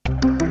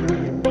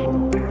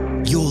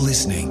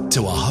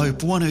to a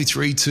Hope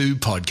 1032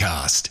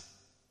 podcast.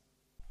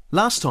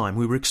 Last time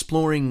we were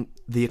exploring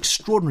the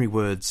extraordinary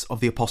words of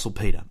the Apostle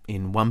Peter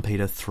in 1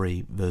 Peter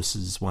 3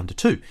 verses 1 to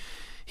 2.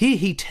 Here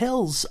he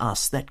tells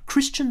us that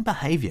Christian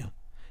behaviour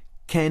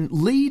can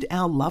lead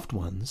our loved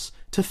ones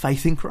to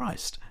faith in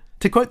Christ.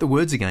 To quote the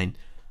words again,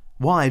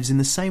 "Wives, in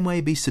the same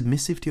way be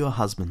submissive to your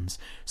husbands,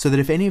 so that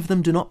if any of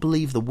them do not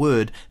believe the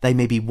word, they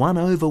may be won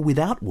over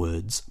without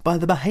words by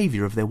the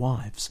behaviour of their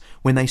wives,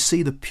 when they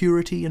see the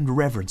purity and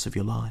reverence of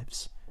your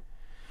lives."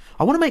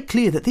 I want to make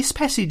clear that this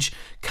passage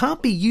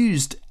can't be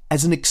used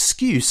as an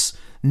excuse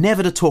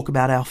never to talk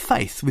about our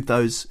faith with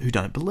those who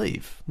don't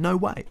believe. No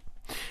way.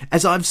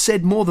 As I've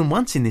said more than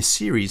once in this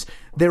series,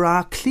 there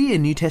are clear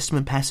New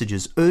Testament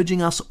passages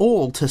urging us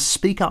all to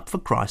speak up for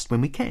Christ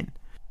when we can.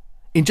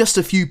 In just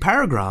a few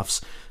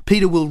paragraphs,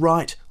 Peter will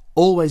write,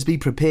 "Always be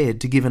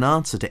prepared to give an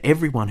answer to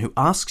everyone who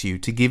asks you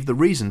to give the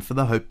reason for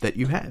the hope that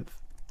you have."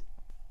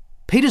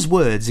 Peter's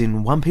words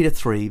in 1 Peter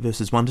 3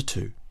 verses 1 to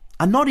 2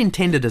 are not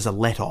intended as a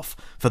let-off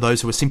for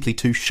those who are simply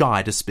too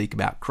shy to speak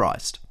about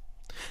Christ.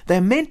 They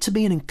are meant to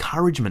be an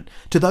encouragement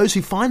to those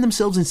who find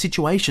themselves in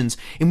situations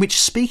in which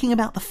speaking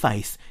about the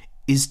faith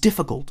is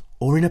difficult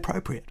or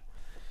inappropriate.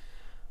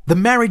 The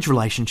marriage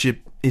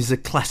relationship is a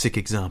classic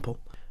example.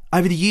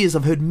 Over the years,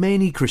 I've heard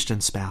many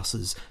Christian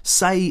spouses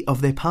say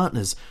of their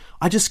partners,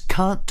 "I just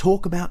can't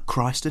talk about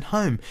Christ at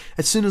home.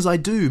 As soon as I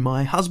do,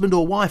 my husband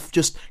or wife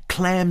just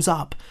clams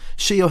up.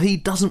 She or he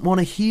doesn't want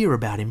to hear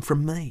about him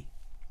from me."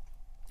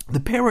 The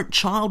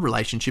parent-child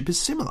relationship is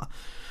similar.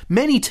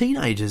 Many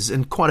teenagers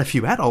and quite a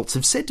few adults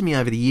have said to me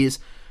over the years,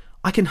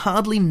 "I can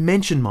hardly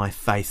mention my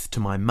faith to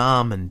my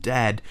mum and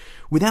dad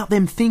without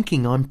them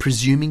thinking I'm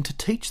presuming to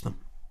teach them."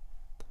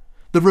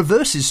 The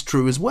reverse is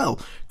true as well.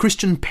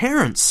 Christian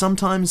parents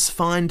sometimes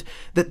find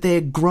that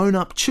their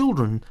grown-up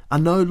children are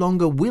no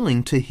longer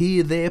willing to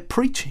hear their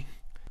preaching.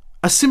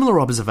 A similar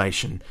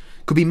observation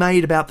could be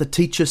made about the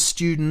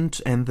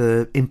teacher-student and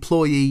the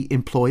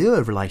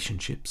employee-employer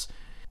relationships.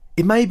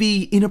 It may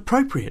be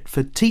inappropriate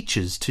for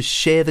teachers to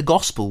share the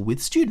gospel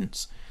with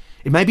students.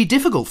 It may be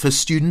difficult for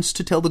students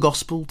to tell the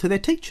gospel to their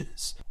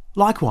teachers.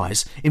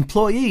 Likewise,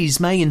 employees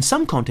may in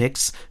some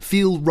contexts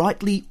feel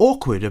rightly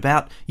awkward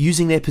about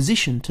using their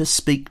position to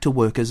speak to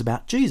workers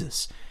about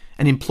Jesus.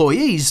 And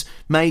employees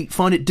may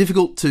find it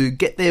difficult to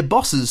get their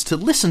bosses to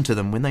listen to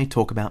them when they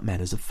talk about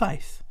matters of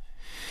faith.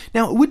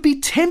 Now, it would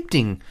be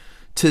tempting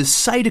to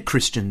say to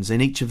Christians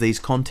in each of these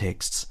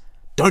contexts,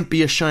 "Don't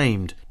be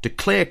ashamed.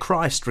 Declare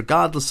Christ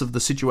regardless of the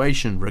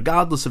situation,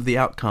 regardless of the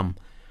outcome."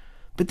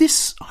 But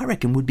this, I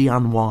reckon, would be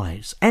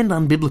unwise and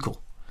unbiblical.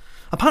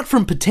 Apart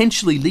from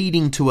potentially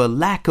leading to a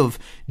lack of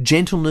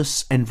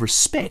gentleness and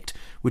respect,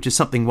 which is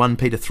something 1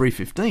 Peter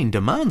 3:15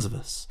 demands of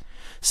us,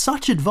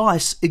 such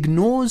advice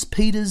ignores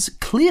Peter's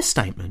clear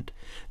statement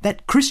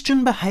that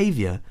Christian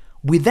behaviour,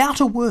 without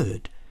a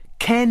word,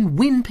 can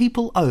win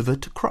people over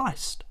to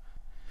Christ.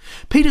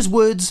 Peter's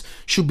words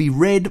should be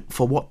read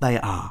for what they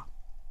are: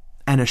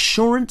 an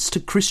assurance to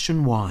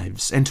Christian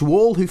wives and to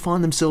all who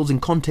find themselves in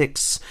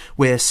contexts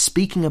where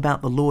speaking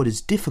about the Lord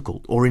is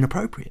difficult or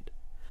inappropriate,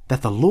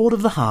 that the Lord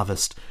of the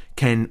harvest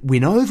can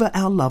win over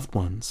our loved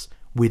ones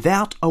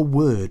without a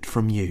word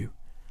from you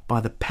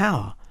by the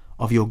power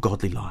of your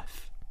godly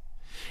life.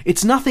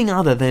 It's nothing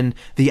other than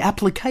the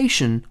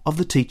application of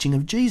the teaching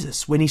of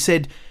Jesus when he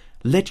said,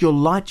 "Let your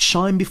light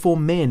shine before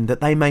men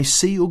that they may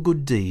see your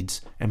good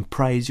deeds and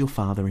praise your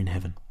Father in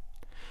heaven."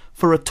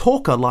 For a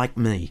talker like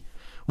me,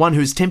 one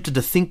who is tempted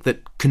to think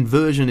that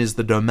conversion is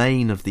the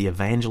domain of the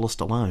evangelist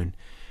alone,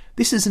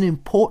 this is an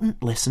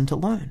important lesson to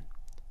learn.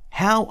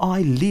 How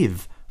I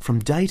live from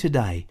day to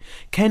day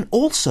can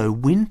also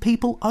win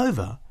people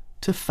over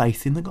to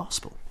faith in the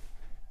gospel.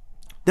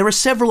 There are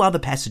several other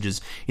passages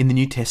in the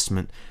New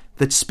Testament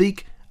that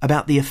speak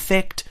about the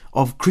effect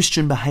of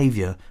Christian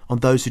behaviour on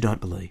those who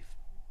don't believe.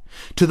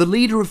 To the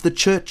leader of the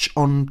church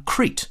on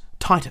Crete,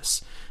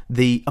 Titus,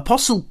 the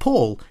Apostle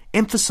Paul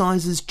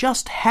emphasises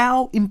just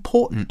how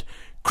important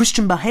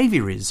Christian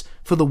behaviour is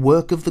for the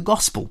work of the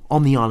gospel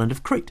on the island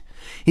of Crete.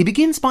 He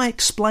begins by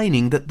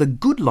explaining that the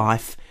good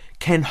life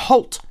can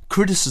halt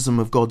criticism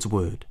of God's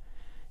word.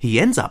 He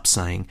ends up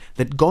saying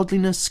that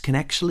godliness can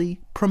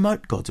actually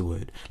promote God's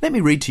word. Let me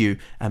read to you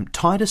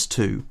Titus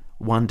 2,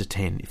 1 to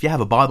 10. If you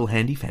have a Bible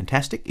handy,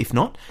 fantastic. If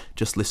not,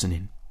 just listen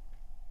in.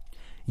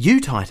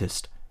 "You,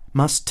 Titus,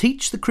 must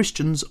teach the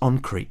Christians on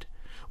Crete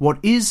what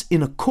is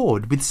in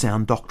accord with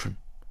sound doctrine.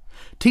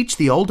 Teach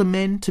the older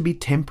men to be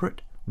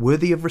temperate,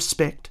 worthy of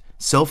respect,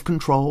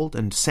 self-controlled,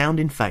 and sound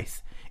in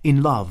faith,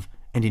 in love,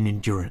 and in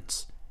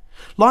endurance.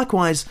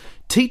 Likewise,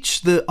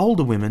 teach the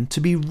older women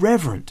to be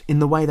reverent in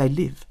the way they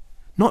live,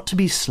 not to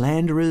be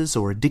slanderers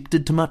or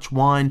addicted to much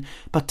wine,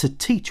 but to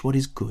teach what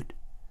is good.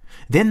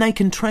 Then they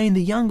can train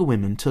the younger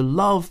women to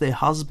love their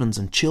husbands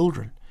and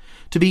children,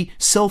 to be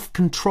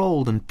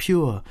self-controlled and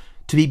pure,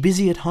 to be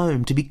busy at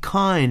home, to be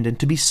kind, and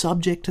to be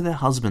subject to their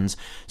husbands,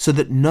 so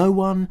that no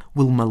one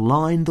will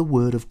malign the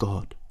word of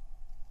God.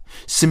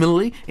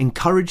 Similarly,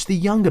 encourage the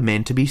younger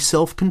men to be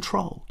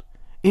self-controlled.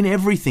 In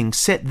everything,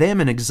 set them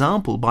an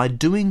example by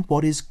doing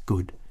what is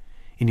good.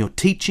 In your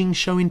teaching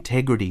show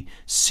integrity,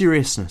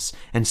 seriousness,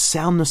 and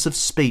soundness of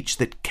speech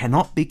that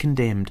cannot be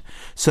condemned,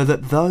 so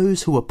that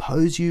those who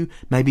oppose you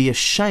may be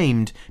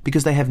ashamed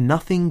because they have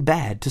nothing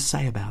bad to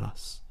say about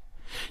us.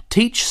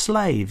 Teach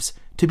slaves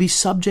to be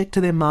subject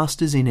to their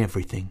masters in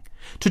everything,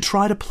 to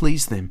try to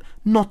please them,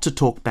 not to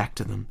talk back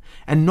to them,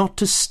 and not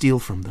to steal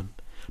from them,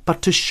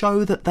 but to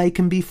show that they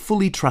can be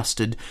fully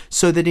trusted,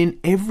 so that in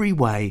every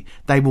way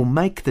they will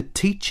make the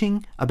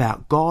teaching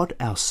about God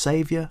our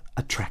Saviour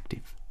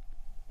attractive.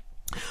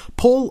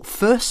 Paul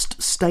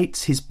first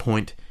states his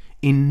point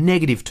in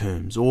negative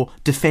terms or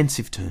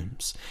defensive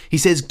terms. He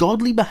says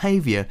godly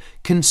behaviour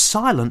can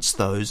silence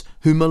those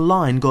who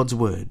malign God's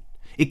word.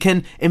 It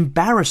can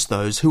embarrass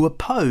those who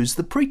oppose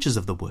the preachers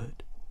of the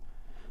word.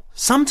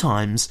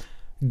 Sometimes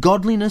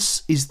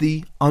godliness is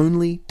the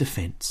only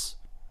defence.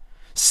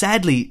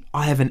 Sadly,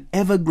 I have an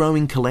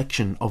ever-growing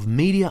collection of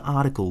media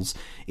articles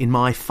in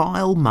my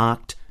file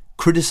marked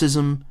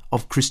Criticism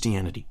of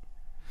Christianity.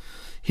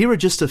 Here are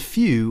just a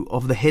few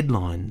of the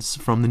headlines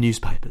from the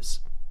newspapers.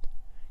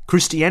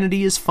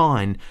 Christianity is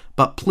fine,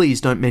 but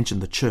please don't mention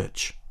the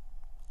church.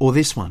 Or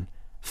this one,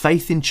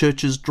 faith in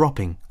churches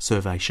dropping,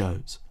 survey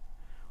shows.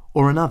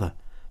 Or another,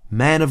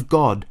 man of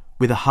God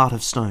with a heart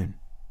of stone.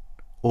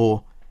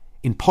 Or,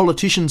 in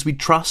politicians we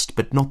trust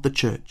but not the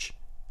church.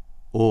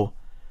 Or,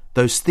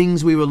 those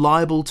things we were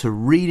liable to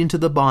read into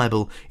the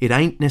Bible, it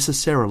ain't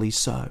necessarily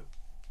so.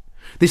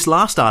 This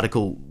last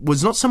article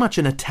was not so much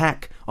an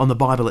attack on the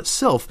Bible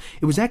itself,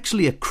 it was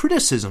actually a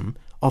criticism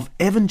of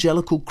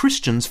evangelical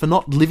Christians for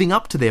not living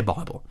up to their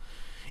Bible.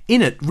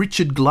 In it,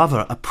 Richard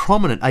Glover, a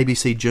prominent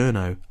ABC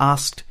journo,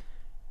 asked,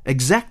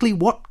 exactly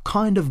what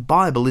kind of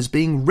Bible is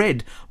being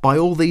read by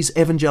all these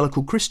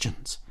evangelical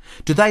Christians?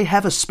 Do they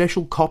have a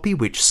special copy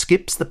which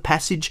skips the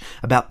passage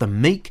about the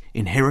meek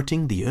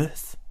inheriting the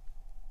earth?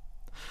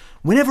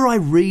 Whenever I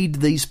read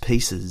these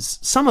pieces,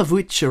 some of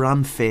which are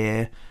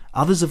unfair,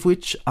 others of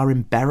which are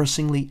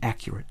embarrassingly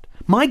accurate,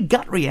 my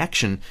gut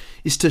reaction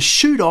is to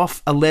shoot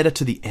off a letter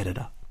to the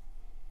editor.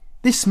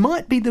 This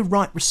might be the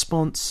right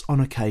response on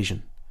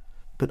occasion,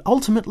 but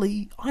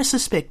ultimately I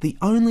suspect the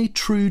only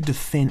true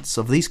defence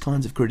of these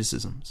kinds of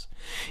criticisms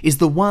is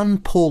the one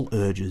Paul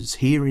urges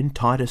here in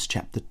Titus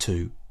chapter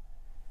 2.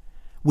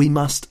 We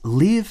must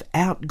live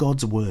out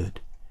God's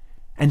word,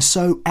 and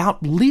so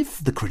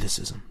outlive the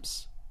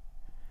criticisms.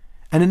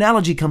 An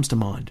analogy comes to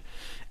mind.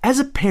 As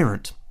a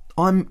parent,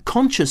 I'm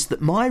conscious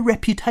that my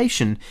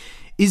reputation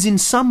is in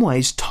some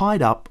ways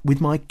tied up with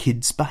my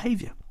kids'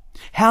 behaviour.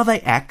 How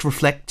they act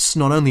reflects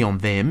not only on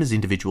them as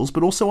individuals,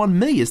 but also on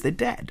me as their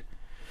dad.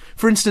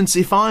 For instance,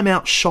 if I'm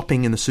out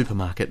shopping in the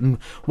supermarket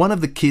and one of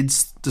the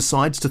kids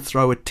decides to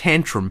throw a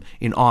tantrum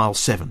in aisle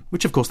 7,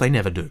 which of course they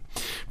never do,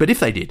 but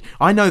if they did,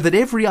 I know that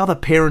every other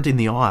parent in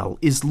the aisle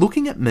is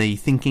looking at me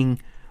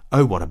thinking,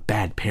 oh, what a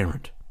bad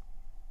parent.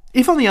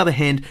 If, on the other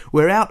hand,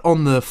 we're out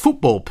on the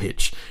football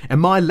pitch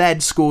and my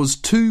lad scores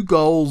 2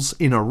 goals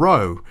in a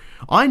row,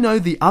 I know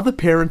the other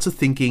parents are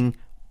thinking,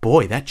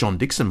 boy, that John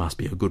Dickson must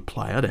be a good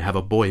player to have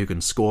a boy who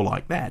can score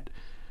like that.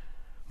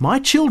 My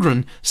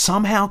children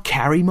somehow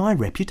carry my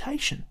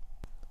reputation.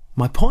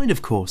 My point,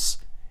 of course,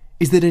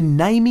 is that in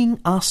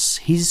naming us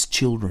his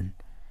children,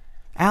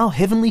 our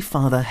Heavenly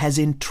Father has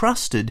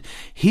entrusted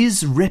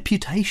his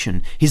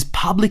reputation, his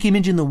public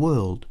image in the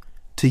world,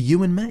 to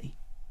you and me.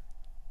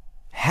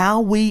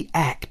 How we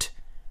act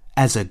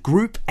as a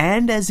group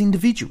and as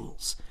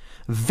individuals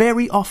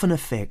very often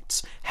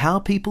affects how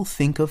people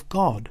think of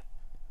God.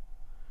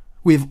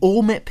 We've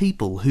all met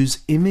people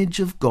whose image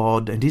of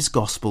God and his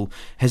gospel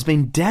has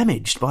been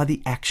damaged by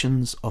the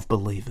actions of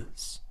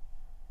believers.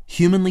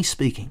 Humanly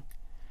speaking,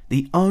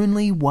 the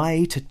only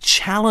way to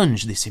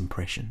challenge this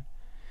impression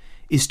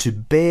is to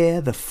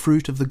bear the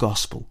fruit of the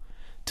gospel,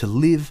 to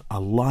live a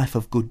life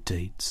of good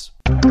deeds.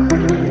 Hope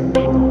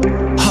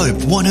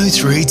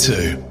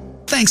 103.2.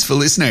 Thanks for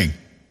listening.